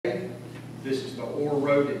This is the Orr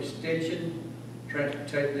Road Extension.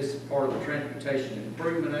 This is part of the Transportation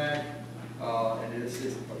Improvement Act, and this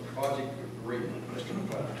is a project agreement. Mr.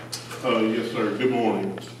 McCloud. Yes, sir. Good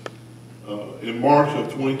morning. In March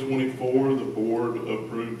of 2024, the board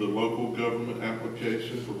approved the local government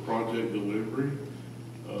application for project delivery.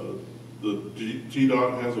 The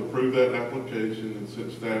GDOT has approved that application and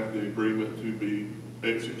sent staff the agreement to be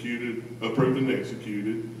approved and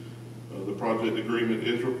executed. The project agreement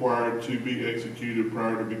is required to be executed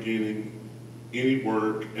prior to beginning any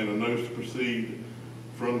work, and a notice to proceed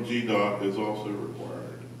from GDOT is also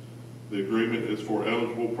required. The agreement is for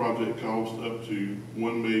eligible project costs up to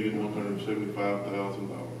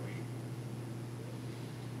 $1,175,000.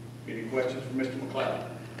 Any questions for Mr. McCloud?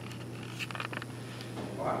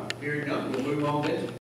 All right, hearing none, we'll move on then.